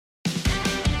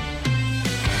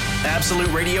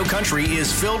Absolute Radio Country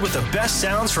is filled with the best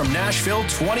sounds from Nashville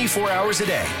 24 hours a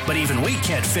day. But even we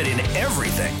can't fit in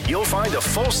everything. You'll find a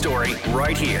full story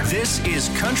right here. This is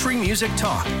Country Music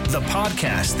Talk, the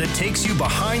podcast that takes you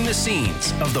behind the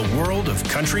scenes of the world of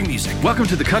country music. Welcome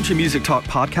to the Country Music Talk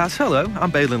podcast. Hello, I'm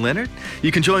Balin Leonard.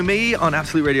 You can join me on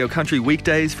Absolute Radio Country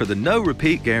weekdays for the no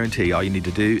repeat guarantee. All you need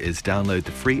to do is download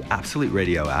the free Absolute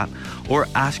Radio app or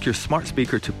ask your smart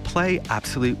speaker to play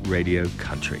Absolute Radio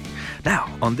Country.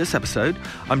 Now, on this episode,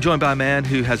 I'm joined by a man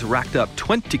who has racked up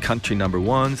 20 country number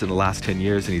ones in the last 10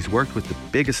 years, and he's worked with the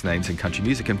biggest names in country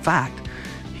music. In fact,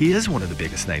 he is one of the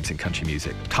biggest names in country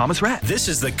music, Thomas Rhett. This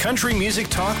is the Country Music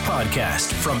Talk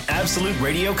podcast from Absolute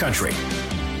Radio Country.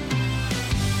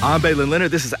 I'm Balin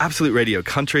Leonard. This is Absolute Radio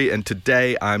Country, and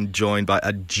today I'm joined by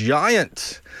a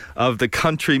giant of the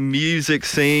country music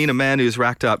scene, a man who's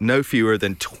racked up no fewer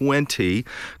than 20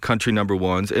 country number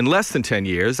ones in less than 10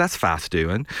 years. That's fast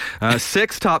doing.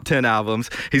 6 top 10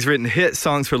 albums. He's written hit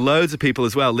songs for loads of people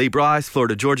as well. Lee Brice,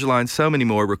 Florida Georgia Line, so many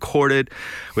more, recorded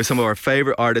with some of our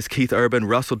favorite artists, Keith Urban,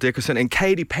 Russell Dickerson, and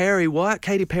Katy Perry. What?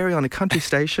 Katy Perry on a country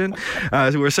station?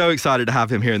 We're so excited to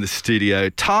have him here in the studio.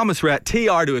 Thomas Rhett,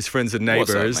 TR to his friends and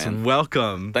neighbors. What's up, man?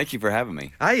 Welcome. Thank you for having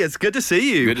me. Hey, it's good to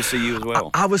see you. Good to see you as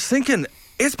well. I was thinking,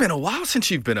 it's been a while since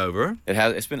you've been over. It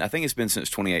has. It's been. I think it's been since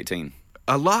 2018.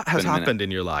 A lot has happened in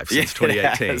your life since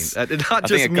 2018. I Not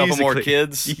just think a couple more musically.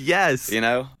 kids. Yes. You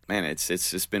know, man,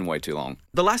 it's been way too long.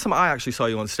 The last time I actually saw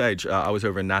you on stage, I was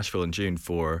over in Nashville in June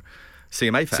for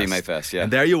CMA Fest. CMA Fest, yeah.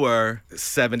 And there you were,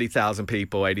 70,000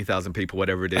 people, 80,000 people,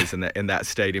 whatever it is, in that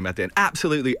stadium at the end,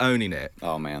 absolutely owning it.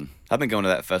 Oh man, I've been going to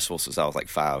that festival since I was like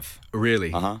 5.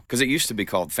 Really? Because it used to be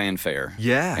called Fanfare.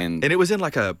 Yeah. And it was in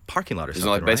like a parking lot or something,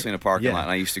 It was like basically right? in a parking Yeah. lot.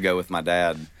 And I used to go with my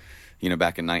dad, you know,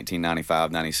 back in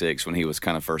 1995, 96, when he was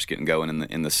kind of first getting going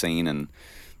in the scene. And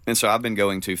so I've been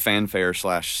going to Fanfare /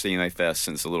 CMA Fest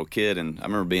since a little kid. And I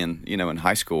remember being, you know, in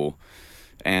high school.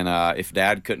 And if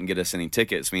Dad couldn't get us any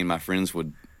tickets, me and my friends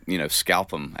would, you know,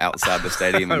 scalp them outside the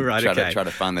stadium and Right, try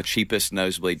to find the cheapest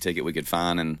nosebleed ticket we could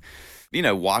find. And, you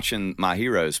know, watching my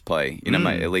heroes play, you know,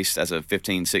 at least as a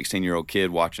 15, 16-year-old kid,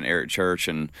 watching Eric Church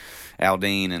and Al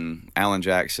Dean and Alan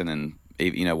Jackson and,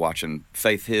 you know, watching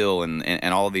Faith Hill and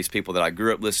all of these people that I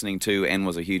grew up listening to and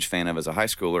was a huge fan of as a high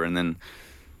schooler. And then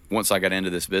once I got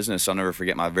into this business, I'll never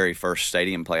forget my very first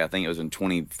stadium play. I think it was in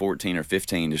 2014 or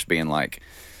 15, just being like,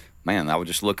 man, I would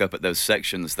just look up at those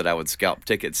sections that I would scalp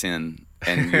tickets in,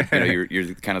 and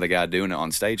you're kind of the guy doing it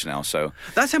on stage now. So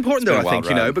that's important, though, I think,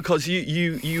 you know, ride. because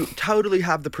you totally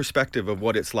have the perspective of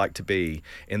what it's like to be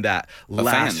in that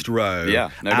last row.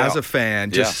 Yeah, no as doubt. a fan,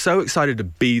 just so excited to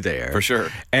be there. For sure.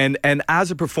 And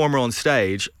as a performer on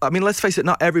stage, I mean, let's face it,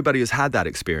 not everybody has had that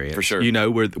experience. For sure. You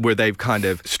know, where they've kind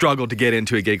of struggled to get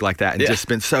into a gig like that and just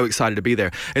been so excited to be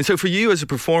there. And so for you as a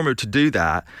performer to do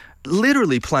that,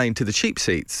 literally playing to the cheap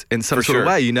seats in some sort of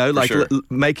way, you know, like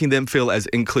making them feel as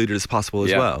included as possible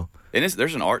as well. And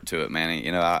there's an art to it, man.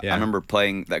 You know, I remember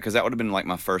playing that because that would have been like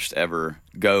my first ever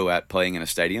go at playing in a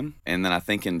stadium. And then I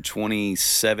think in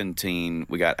 2017,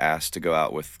 we got asked to go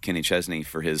out with Kenny Chesney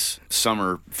for his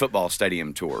summer football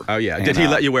stadium tour. Oh, yeah. And, did he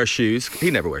let you wear shoes? He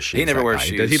never wears shoes. He never wears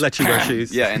shoes. Did he let you wear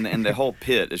shoes? Yeah, and the whole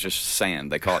pit is just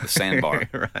sand. They call it the sandbar.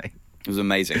 Right. It was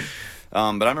amazing.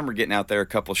 But I remember getting out there a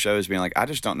couple shows being like, I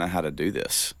just don't know how to do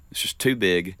this. It's just too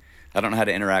big. I don't know how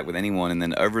to interact with anyone. And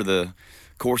then over the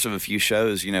course of a few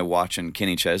shows, you know, watching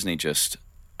Kenny Chesney just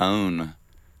own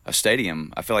a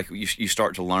stadium, I feel like you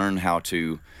start to learn how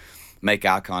to make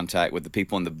eye contact with the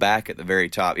people in the back at the very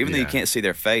top. Even though you can't see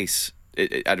their face,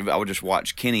 I would just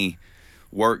watch Kenny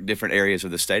work different areas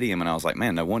of the stadium, and I was like,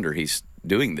 man, no wonder he's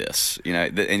doing this, you know,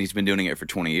 and he's been doing it for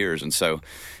 20 years. And so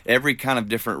every kind of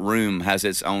different room has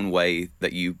its own way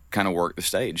that you kind of work the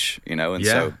stage, you know, and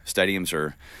so stadiums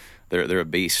are, they're a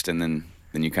beast, and then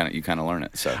you kind of learn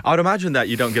it. So I would imagine that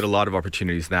you don't get a lot of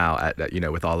opportunities now at, you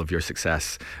know, with all of your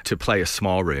success to play a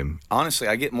small room. Honestly,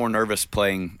 I get more nervous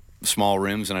playing small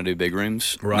rooms than I do big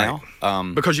rooms now.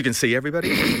 Because you can see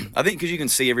everybody? I think because you can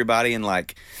see everybody, and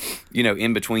like, you know,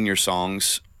 in between your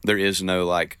songs, there is no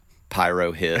like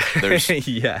pyro hit. There's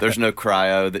there's no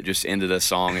cryo that just ended a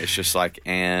song. It's just like,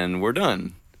 and we're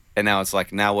done. And now it's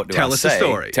like, now what do I say? Tell us a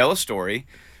story. Tell a story.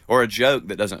 Or a joke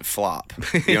that doesn't flop.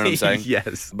 You know what I'm saying?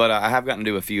 Yes. But I have gotten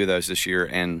to do a few of those this year,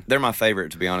 and they're my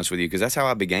favorite, to be honest with you, because that's how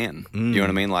I began. You know what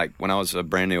I mean? Like, when I was a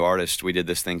brand new artist, we did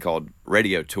this thing called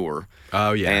Radio Tour.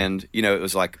 Oh, yeah. And, you know, it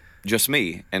was like just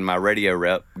me and my radio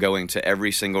rep going to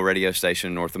every single radio station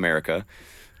in North America,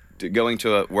 going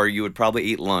to where you would probably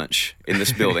eat lunch in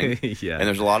this building. Yeah. And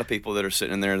there's a lot of people that are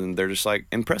sitting in there and they're just like,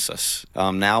 impress us.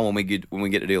 Now when we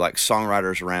get to do like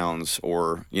songwriters rounds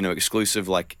or, exclusive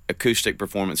like acoustic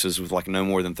performances with like no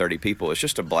more than 30 people, it's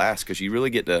just a blast because you really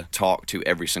get to talk to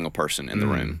every single person in the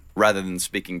room rather than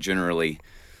speaking generally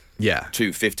to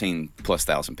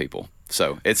 15,000+ people.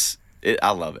 So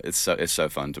I love it. It's so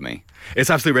fun to me.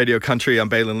 It's Absolute Radio Country. I'm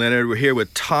Baylen Leonard. We're here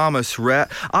with Thomas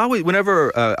Rhett.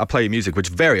 Whenever I play your music, which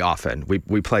very often,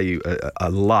 we play you a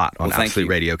lot on Absolute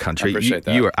Radio Country. I appreciate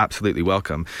that. You are absolutely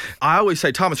welcome. I always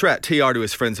say Thomas Rhett, TR to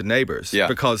his friends and neighbors,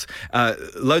 because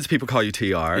loads of people call you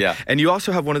TR. Yeah. And you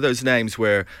also have one of those names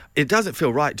where it doesn't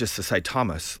feel right just to say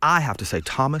Thomas. I have to say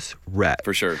Thomas Rhett.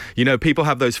 For sure. People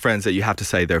have those friends that you have to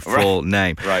say their full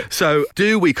name. Right. So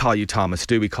do we call you Thomas?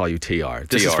 Do we call you TR?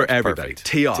 This is for everybody. Perfect.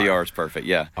 TR is perfect,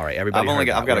 yeah. All right, everybody.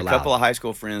 I've got a couple of high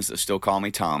school friends that still call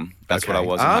me Tom. That's what I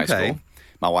was in high school.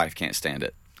 My wife can't stand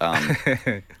it.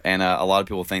 And a lot of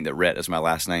people think that Rhett is my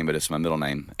last name, but it's my middle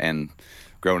name. And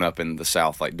growing up in the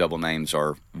South, like double names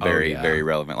are very, very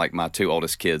relevant. Like my two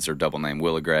oldest kids are double name,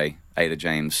 Willa Gray, Ada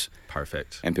James.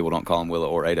 Perfect. And people don't call them Willa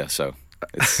or Ada, so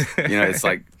it's it's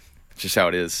like just how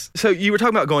it is. So you were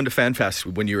talking about going to FanFest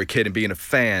when you were a kid and being a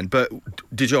fan, but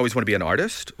did you always want to be an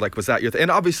artist? Like, was that your thing?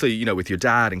 And obviously, with your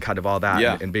dad and kind of all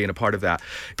that and being a part of that.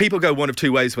 People go one of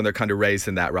two ways when they're kind of raised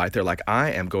in that, right? They're like,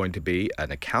 I am going to be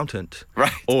an accountant.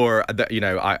 Right. Or,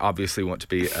 I obviously want to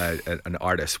be an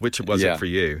artist. Which was it for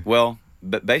you? Well,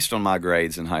 but based on my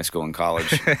grades in high school and college,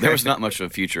 there was not much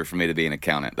of a future for me to be an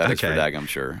accountant. That is for daggum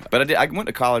sure. But I went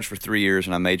to college for 3 years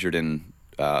and I majored in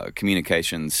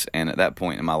communications, and at that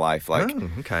point in my life,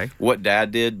 what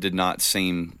Dad did not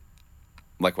seem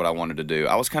like what I wanted to do.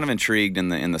 I was kind of intrigued in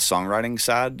the songwriting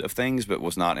side of things, but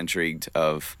was not intrigued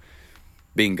of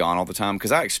being gone all the time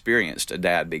because I experienced a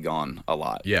dad be gone a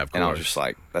lot. Yeah, of course. And I was just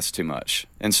like, that's too much.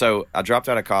 And so I dropped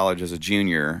out of college as a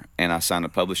junior, and I signed a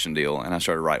publishing deal, and I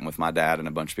started writing with my dad and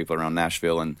a bunch of people around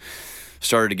Nashville, and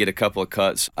started to get a couple of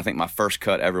cuts. I think my first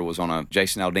cut ever was on a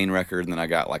Jason Aldean record, and then I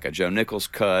got like a Joe Nichols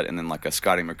cut, and then like a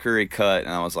Scotty McCreery cut,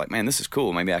 and I was like, man, this is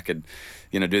cool. Maybe I could,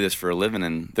 do this for a living.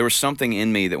 And there was something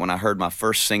in me that when I heard my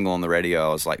first single on the radio,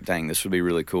 I was like, dang, this would be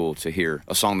really cool to hear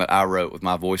a song that I wrote with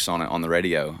my voice on it on the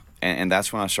radio. And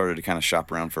that's when I started to kind of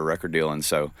shop around for a record deal. And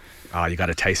so, you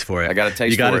got a taste for it. I got a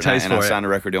taste for it. And I signed a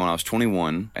record deal when I was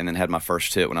 21, and then had my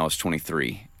first hit when I was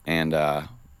 23. And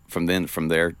from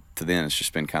there to then, it's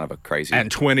just been kind of a crazy...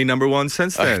 And 20 number ones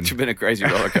since then. It's been a crazy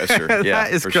roller coaster. Yeah,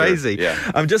 that is crazy. Sure.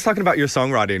 Yeah. I'm just talking about your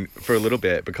songwriting for a little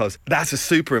bit because that's a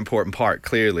super important part,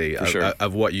 clearly,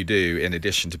 of what you do in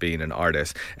addition to being an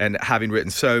artist. And having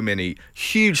written so many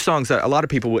huge songs that a lot of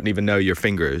people wouldn't even know your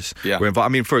fingers were involved. I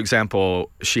mean, for example,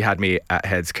 She Had Me at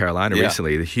Heads Carolina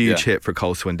recently, the huge hit for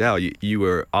Cole Swindell. You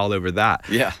were all over that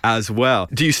as well.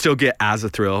 Do you still get as a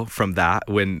thrill from that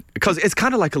because it's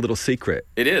kind of like a little secret.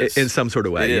 It is. In some sort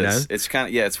of way, it is. It's kind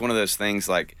of, it's one of those things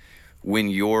like when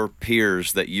your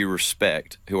peers that you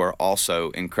respect, who are also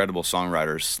incredible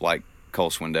songwriters like Cole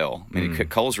Swindell. I mean,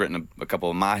 Cole's written a couple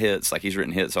of my hits, like he's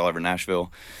written hits all over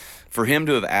Nashville. For him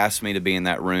to have asked me to be in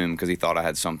that room because he thought I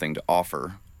had something to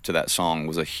offer to that song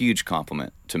was a huge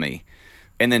compliment to me.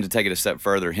 And then to take it a step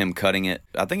further, him cutting it,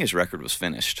 I think his record was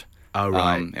finished. Oh,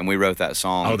 right. And we wrote that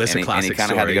song. Oh, that's a classic And he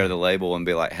kind of had to go to the label and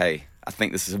be like, hey, I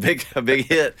think this is a big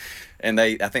hit. And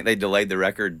I think they delayed the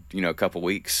record, a couple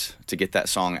weeks to get that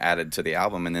song added to the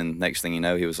album. And then next thing you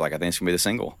know, he was like, I think it's going to be the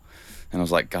single. And I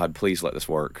was like, God, please let this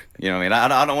work. I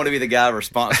don't want to be the guy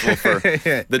responsible for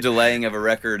the delaying of a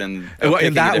record. And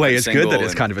in that way, it's good that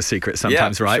it's kind of a secret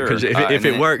sometimes, right? Because if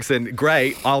it works, then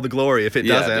great, all the glory. If it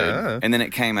doesn't. And then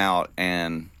it came out,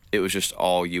 and it was just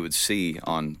all you would see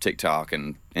on TikTok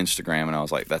and Instagram, and I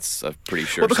was like, that's a pretty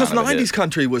sure. Well, because sign of a 90s hit.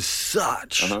 country was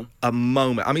such a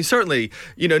moment. I mean, certainly,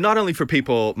 not only for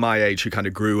people my age who kind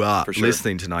of grew up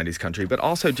listening to 90s country, but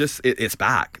also just it's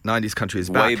back. 90s country is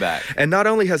back. Way back. And not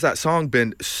only has that song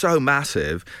been so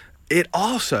massive, it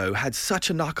also had such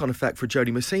a knock-on effect for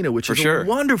Jody Messina, which is a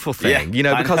wonderful thing,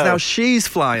 because now she's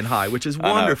flying high, which is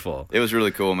wonderful. It was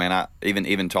really cool, man. I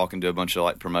even talking to a bunch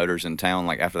of promoters in town,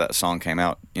 after that song came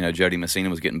out, Jody Messina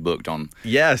was getting booked on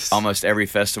almost every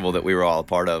festival that we were all a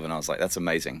part of, and I was like, that's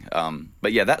amazing.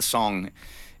 But yeah, that song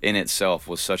in itself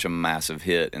was such a massive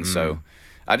hit, and so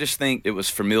I just think it was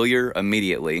familiar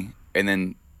immediately, and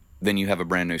then you have a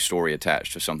brand new story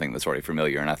attached to something that's already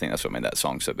familiar, and I think that's what made that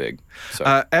song so big.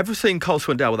 So. Ever seen Cole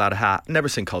Swindell without a hat? Never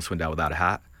seen Cole Swindell without a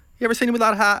hat. You ever seen him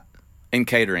without a hat? In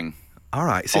catering. All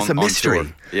right, so it's a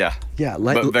mystery. Yeah.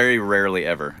 But very rarely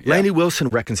ever. Yeah. Lainey Wilson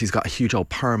reckons he's got a huge old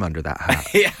perm under that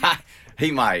hat.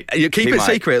 He might. You keep He it might.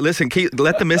 secret. Listen,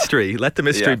 let the mystery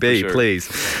Yeah, be, for sure. please.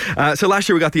 So last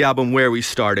year we got the album Where We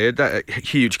Started.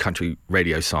 Huge country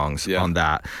radio songs on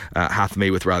that. Half of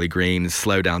Me with Riley Green,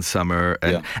 Slow Down Summer,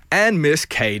 and Miss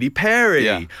Katy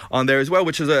Perry on there as well,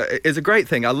 which is a great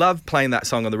thing. I love playing that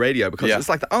song on the radio because it's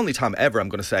like the only time ever I'm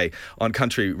going to say on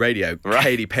country radio,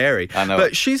 Katy Perry. I know.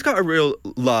 But she's got a real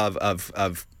love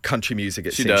of country music,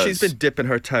 it seems. does. She's been dipping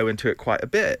her toe into it quite a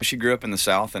bit. She grew up in the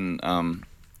South, and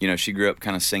she grew up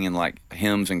kind of singing like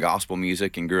hymns and gospel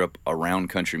music, and grew up around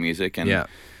country music. And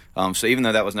so even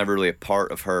though that was never really a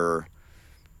part of her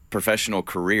professional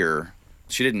career,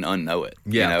 she didn't unknow it.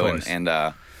 Yeah, you know? of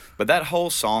course. But that whole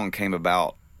song came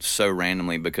about so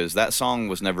randomly because that song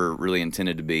was never really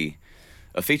intended to be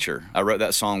a feature. I wrote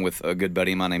that song with a good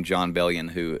buddy of mine named John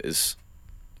Bellion, who is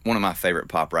one of my favorite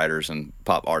pop writers and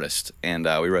pop artists. And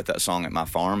we wrote that song at my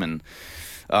farm, and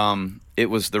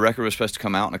the record was supposed to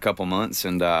come out in a couple months,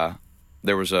 and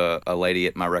there was a lady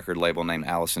at my record label named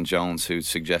Allison Jones who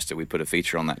suggested we put a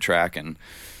feature on that track. And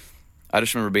I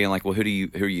just remember being like, well, who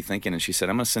are you thinking? And she said,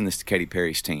 I'm going to send this to Katy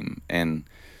Perry's team. And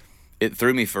it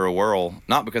threw me for a whirl,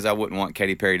 not because I wouldn't want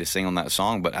Katy Perry to sing on that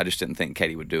song, but I just didn't think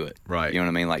Katy would do it. Right. You know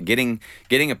what I mean? Like getting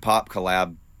a pop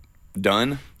collab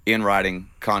done, in writing,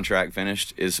 contract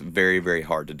finished, is very, very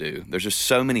hard to do. There's just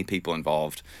so many people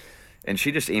involved. And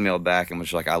she just emailed back and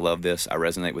was like, I love this. I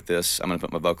resonate with this. I'm going to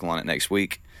put my vocal on it next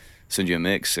week, send you a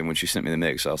mix. And when she sent me the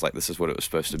mix, I was like, this is what it was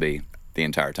supposed to be the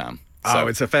entire time. So,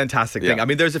 it's a fantastic thing. I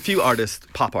mean, there's a few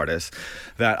pop artists,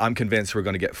 that I'm convinced we're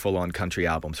going to get full-on country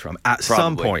albums from at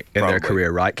some point in their career,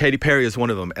 right? Katy Perry is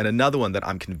one of them. And another one that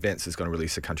I'm convinced is going to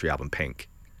release a country album, Pink.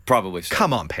 Probably so.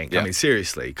 Come on, Pink. I mean,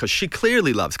 seriously, because she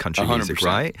clearly loves country music,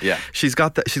 right? Yeah. She's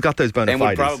got those bona fides. And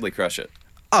would probably crush it.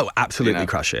 Oh, absolutely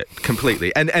crush it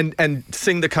completely, and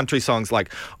sing the country songs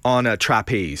like on a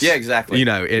trapeze. Yeah, exactly. You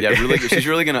know, she's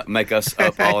really gonna make us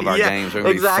up all of our games. We're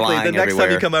gonna exactly. be flying The next everywhere.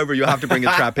 time you come over, you'll have to bring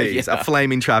a trapeze, a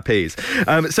flaming trapeze.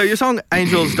 So your song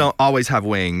 "Angels Don't Always Have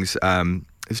Wings."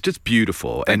 It's just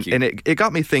beautiful, Thank you. And it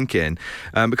got me thinking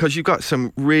because you've got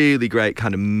some really great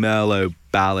kind of mellow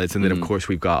ballads, and then of course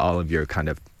we've got all of your kind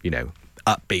of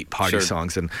upbeat party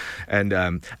songs and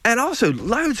also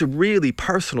loads of really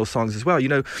personal songs as well.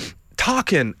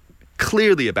 Talking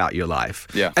clearly about your life.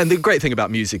 Yeah. And the great thing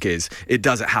about music is it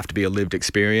doesn't have to be a lived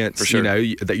experience. For sure.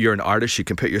 That you're an artist, you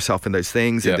can put yourself in those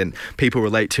things, Yeah. and then people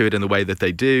relate to it in the way that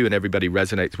they do, and everybody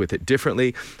resonates with it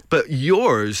differently. But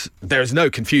yours, there's no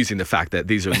confusing the fact that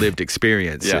these are lived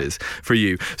experiences for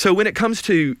you. So when it comes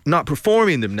to not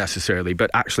performing them necessarily, but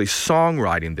actually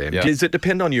songwriting them, does it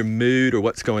depend on your mood or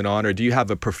what's going on, or do you have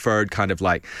a preferred kind of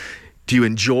like, do you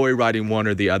enjoy writing one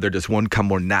or the other? Does one come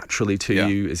more naturally to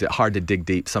you? Is it hard to dig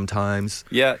deep sometimes?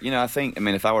 Yeah,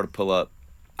 if I were to pull up,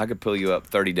 I could pull you up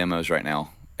 30 demos right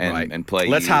now and play.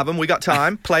 Let's have them. We got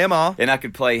time. Play them all. And I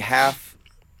could play half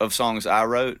of songs I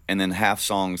wrote and then half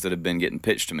songs that have been getting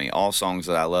pitched to me. All songs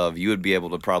that I love. You would be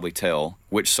able to probably tell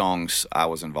which songs I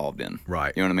was involved in.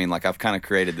 Right. You know what I mean? Like I've kind of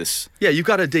created this. Yeah, you've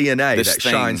got a DNA this that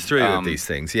thing, shines through with these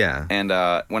things. Yeah. And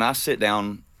when I sit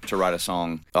down to write a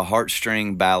song, a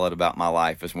heartstring ballad about my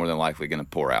life is more than likely going to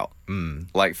pour out.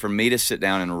 Like for me to sit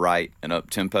down and write an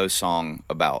up-tempo song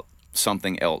about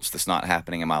something else that's not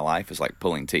happening in my life is like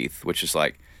pulling teeth, which is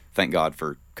like, thank God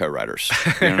for co-writers.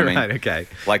 You know what I mean? Right, okay.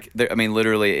 Like,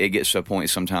 literally it gets to a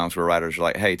point sometimes where writers are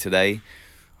like, hey, today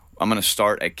I'm going to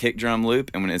start a kick drum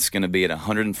loop, and when it's going to be at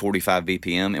 145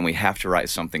 BPM, and we have to write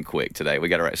something quick today. We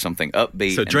got to write something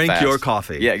upbeat. So and drink fast. your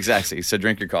coffee. Yeah, exactly. So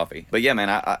drink your coffee. But yeah, man,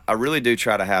 I really do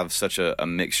try to have such a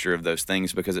mixture of those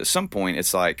things, because at some point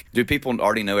it's like, do people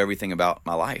already know everything about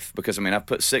my life? Because I've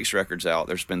put 6 records out.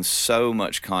 There's been so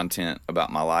much content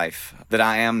about my life that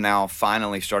I am now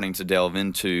finally starting to delve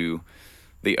into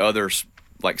the other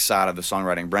side of the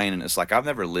songwriting brain, and it's like, I've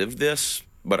never lived this,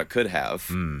 but I could have,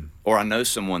 or I know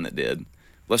someone that did.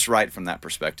 Let's write from that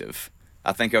perspective.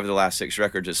 I think over the last 6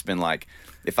 records, it's been like,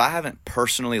 if I haven't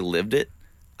personally lived it,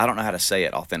 I don't know how to say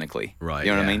it authentically. Right.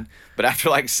 You know what I mean? But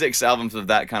after 6 albums of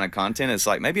that kind of content, it's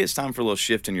like, maybe it's time for a little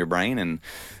shift in your brain. And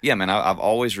yeah, man, I've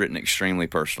always written extremely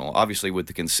personal, obviously with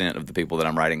the consent of the people that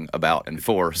I'm writing about and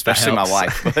for, especially my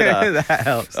wife. But, that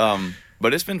helps.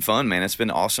 But it's been fun, man. It's been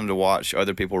awesome to watch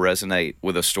other people resonate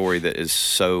with a story that is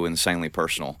so insanely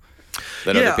personal.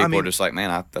 That other people are just like,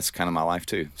 man, that's kind of my life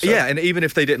too. So, yeah, and even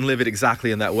if they didn't live it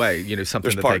exactly in that way,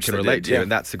 something that they can relate to,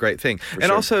 and that's the great thing. And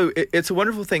also, it's a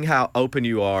wonderful thing how open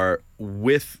you are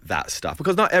with that stuff,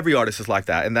 because not every artist is like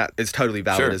that, and that is totally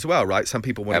valid as well, right? Some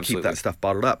people want to keep that stuff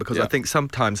bottled up, because I think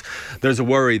sometimes there's a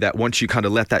worry that once you kind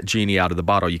of let that genie out of the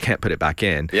bottle, you can't put it back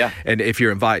in. And if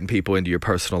you're inviting people into your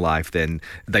personal life, then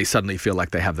they suddenly feel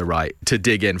like they have the right to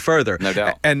dig in further. No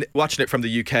doubt. And watching it from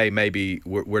the UK, maybe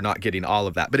we're not getting all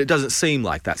of that, but it doesn't seem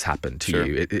like that's happened to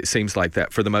you. It seems like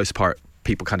that for the most part,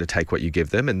 people kind of take what you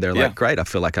give them, and they're like, great, I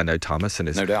feel like I know Thomas and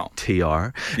his TR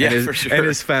and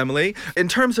his family. In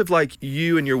terms of like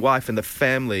you and your wife and the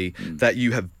family that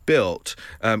you have built,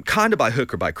 kind of by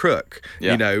hook or by crook,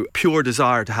 you know, pure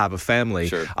desire to have a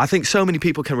family. I think so many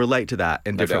people can relate to that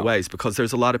in different ways, because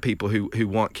there's a lot of people who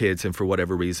want kids and for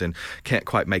whatever reason can't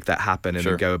quite make that happen, and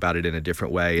then go about it in a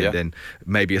different way, and then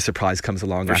maybe a surprise comes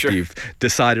along after you've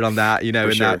decided on that, you know,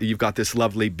 and that you've got this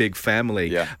lovely big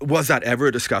family. Was that ever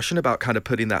a discussion about kind of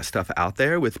putting that stuff out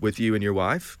there with you and your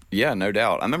wife? Yeah, no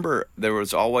doubt. I remember there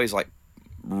was always like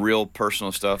real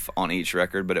personal stuff on each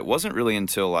record, but it wasn't really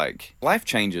until like Life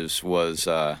Changes was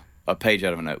a page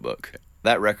out of a notebook.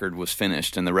 That record was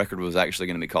finished, and the record was actually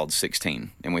going to be called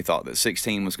 16, and we thought that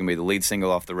 16 was going to be the lead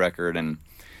single off the record. And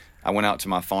I went out to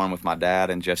my farm with my dad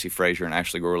and Jesse Frazier and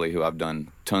Ashley Gorley, who I've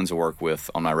done tons of work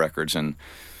with on my records, and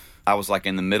I was like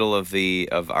in the middle of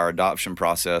our adoption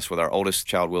process with our oldest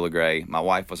child, Willa Gray. My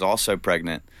wife was also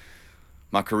pregnant.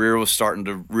 My career was starting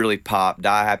to really pop.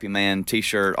 Die Happy Man,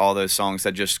 T-shirt, all those songs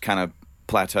that just kind of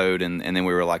plateaued, and then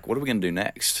we were like, what are we going to do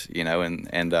next? You know, and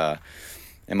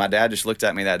my dad just looked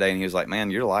at me that day and he was like,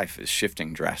 man, your life is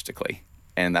shifting drastically.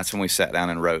 And that's when we sat down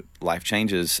and wrote Life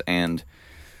Changes. And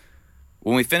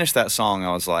when we finished that song,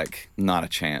 I was like, not a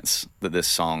chance that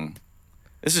this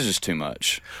is just too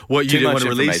much. Well, you didn't want to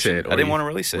release it? I didn't want to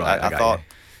release it. Right, I thought,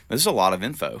 this is a lot of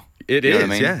info. It is, what I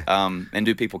mean? Yeah. And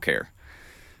do people care?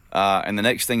 And the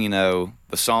next thing you know,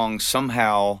 the song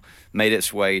somehow made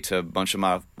its way to a bunch of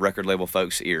my record label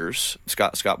folks' ears.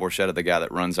 Scott Borchetta, the guy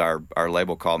that runs our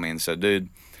label, called me and said, dude,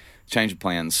 change of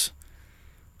plans.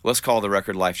 Let's call the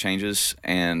record Life Changes,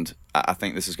 and I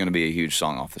think this is going to be a huge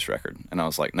song off this record. And I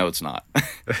was like, no, it's not.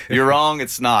 You're wrong,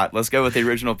 it's not. Let's go with the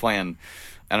original plan. And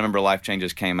I remember Life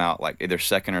Changes came out like either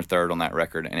second or third on that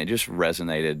record, and it just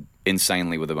resonated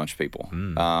insanely with a bunch of people.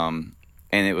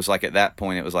 And it was like at that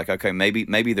point, it was like, okay,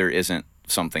 maybe there isn't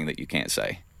something that you can't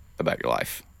say about your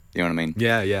life. You know what I mean?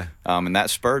 Yeah. And that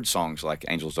spurred songs like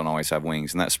Angels Don't Always Have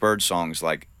Wings, and that spurred songs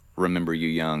like Remember You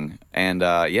Young. And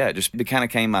it kind of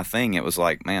became my thing. It was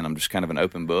like, man, I'm just kind of an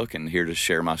open book and here to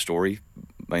share my story,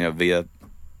 you know, via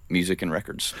music and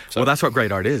records. So, well, that's what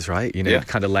great art is, right? You know,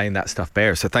 kind of laying that stuff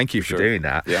bare. So thank you for doing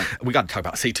that. Yeah. We got to talk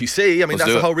about C2C. I mean,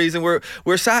 that's the whole reason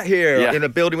we're sat here in a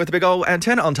building with a big old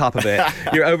antenna on top of it.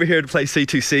 You're over here to play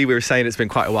C2C. We were saying it's been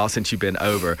quite a while since you've been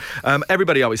over.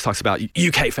 Everybody always talks about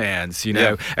UK fans, you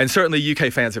know, and certainly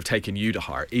UK fans have taken you to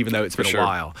heart, even though it's been a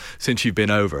while since you've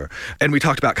been over. And we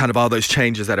talked about kind of all those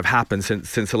changes that have happened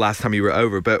since the last time you were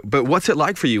over. But what's it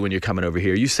like for you when you're coming over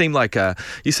here? You seem like a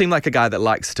guy that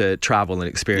likes to travel and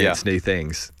experience new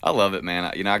things. I love it,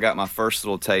 man. You know, I got my first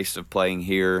little taste of playing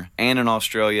here and in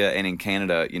Australia and in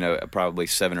Canada, you know, probably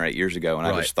 7 or 8 years ago, and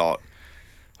I just thought,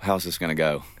 how's this going to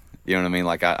go? You know what I mean?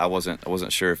 Like I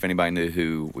wasn't sure if anybody knew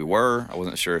who we were. I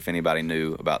wasn't sure if anybody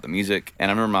knew about the music. And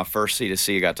I remember my first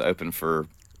C2C got to open for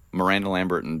Miranda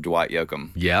Lambert and Dwight Yoakam,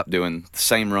 doing the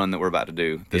same run that we're about to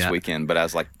do this weekend, but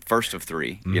as like first of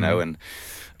 3, you know, and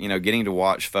you know, getting to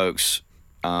watch folks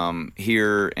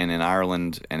here and in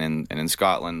Ireland and in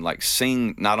Scotland, like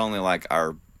sing not only like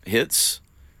our hits,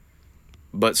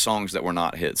 but songs that were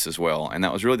not hits as well. And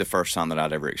that was really the first time that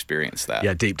I'd ever experienced that.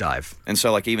 Yeah, deep dive. And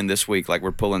so like even this week, like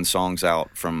we're pulling songs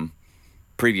out from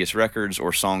previous records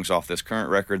or songs off this current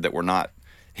record that were not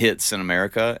hits in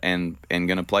America, and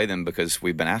gonna play them because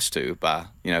we've been asked to by,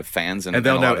 you know, fans and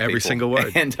they'll know every single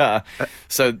word. And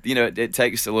so, you know, it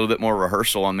takes a little bit more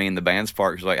rehearsal on me and the band's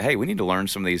part, because like, hey, we need to learn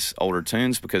some of these older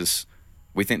tunes because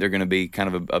we think they're going to be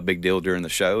kind of a big deal during the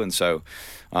show. And so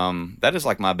that is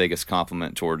like my biggest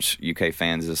compliment towards UK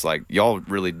fans is like, y'all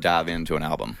really dive into an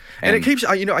album. And it keeps,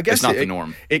 you know, I guess it's not the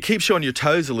norm. It keeps you on your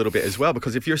toes a little bit as well,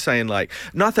 because if you're saying like,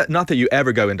 not that you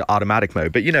ever go into automatic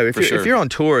mode, but you know, if you're on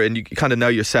tour and you kind of know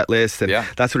your set list and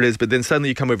that's what it is, but then suddenly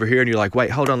you come over here and you're like, wait,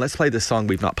 hold on, let's play this song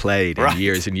we've not played in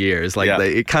years and years. Like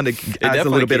it kind of adds a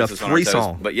little bit of free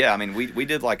song. But yeah, I mean, we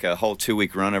did like a whole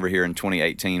 2-week run over here in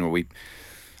 2018 where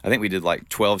I think we did like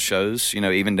 12 shows, you know,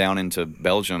 even down into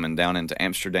Belgium and down into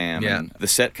Amsterdam. Yeah. And the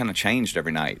set kind of changed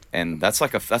every night. And that's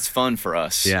like that's fun for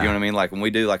us. Yeah. You know what I mean? Like when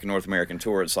we do like a North American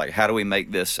tour, it's like, how do we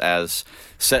make this as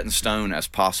set in stone as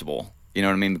possible? You know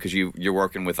what I mean? Because you're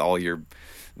working with all your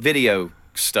video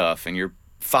stuff and you're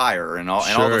fire and all the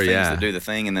Sure, things yeah. that do the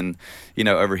thing. And then,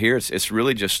 over here it's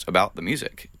really just about the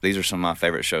music. These are some of my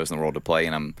favorite shows in the world to play,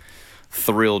 and I'm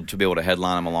thrilled to be able to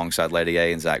headline them alongside Lady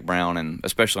A and Zach Brown, and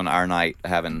especially on our night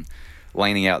having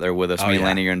Lainey out there with us. Me and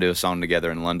Lainey are going to do a song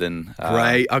together in London.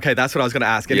 Great. Okay, that's what I was going to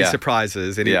ask. Any yeah.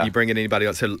 surprises? Yeah. You bring in anybody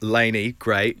else? So Lainey,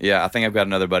 great. Yeah, I think I've got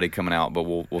another buddy coming out, but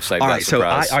we'll save All that right,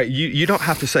 surprise. so you don't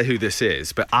have to say who this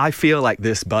is, but I feel like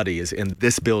this buddy is in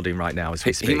this building right now as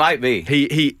we speak. He might be.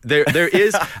 There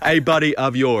is a buddy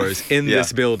of yours in Yeah.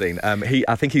 this building.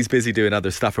 I think he's busy doing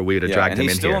other stuff, or we would have dragged and him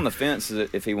he's in still here. on the fence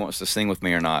if he wants to sing with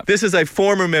me or not. This is a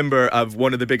former member of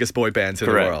one of the biggest boy bands in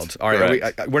Correct. the world. All right,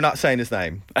 Correct. we're not saying his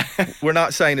name. We're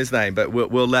not saying his name, but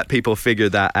we'll let people figure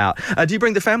that out. Do you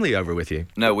bring the family over with you?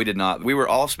 No, we did not. We were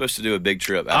all supposed to do a big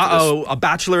trip. After this. A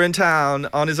bachelor in town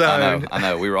on his own. I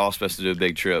know. We were all supposed to do a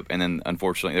big trip, and then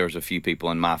unfortunately there was a few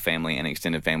people in my family and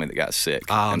extended family that got sick.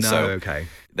 Oh, and no, so okay.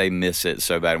 They miss it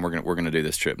so bad, and we're gonna do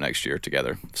this trip next year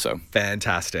together. So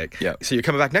Fantastic. Yeah. So you're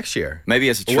coming back next year? maybe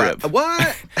as a trip.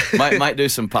 What? might do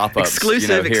some pop-ups.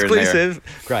 Exclusive. Here and there.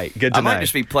 Great. Good to I know. might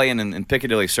just be playing in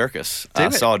Piccadilly Circus. I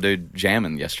it. saw a dude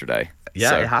jamming yesterday.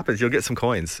 Yeah, So, it happens. You'll get some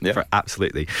coins. Yeah.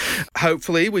 Absolutely.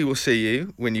 Hopefully, we will see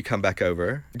you when you come back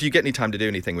over. Do you get any time to do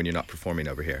anything when you're not performing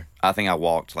over here? I think I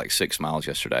walked like 6 miles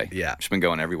yesterday. Yeah. Just been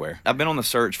going everywhere. I've been on the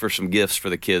search for some gifts for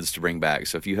the kids to bring back.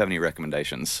 So if you have any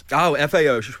recommendations. Oh,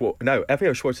 FAO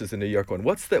Schwartz is the New York one.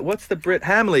 What's the Brit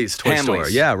Hamley's toy store?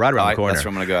 Hamley's. Yeah, right around All the right, corner. that's where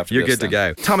I'm gonna go after You're this good to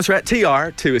then. go. Thomas Rhett,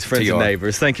 TR, to his friends and TR.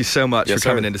 neighbors. Thank you so much Yes, for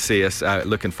coming sir. in to see us.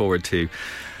 Looking forward to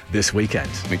this weekend.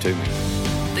 Me too.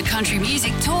 The Country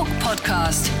Music Talk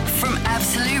podcast from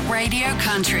Absolute Radio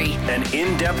Country. An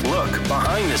in-depth look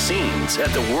behind the scenes at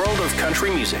the world of country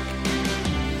music.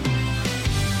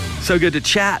 So good to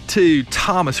chat to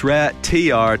Thomas Rhett,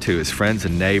 TR, to his friends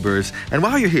and neighbors. And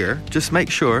while you're here, just make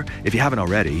sure, if you haven't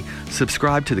already,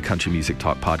 subscribe to the Country Music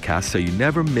Talk podcast so you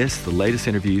never miss the latest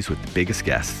interviews with the biggest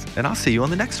guests. And I'll see you on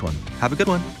the next one. Have a good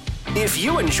one. If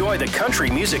you enjoy the Country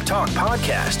Music Talk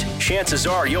podcast, chances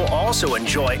are you'll also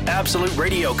enjoy Absolute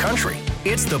Radio Country.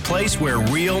 It's the place where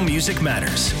real music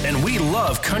matters, and we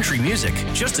love country music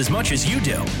just as much as you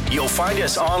do. You'll find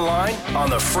us online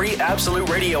on the free Absolute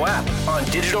Radio app, on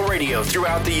digital radio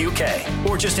throughout the UK,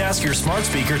 or just ask your smart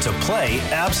speaker to play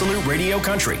Absolute Radio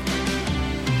Country.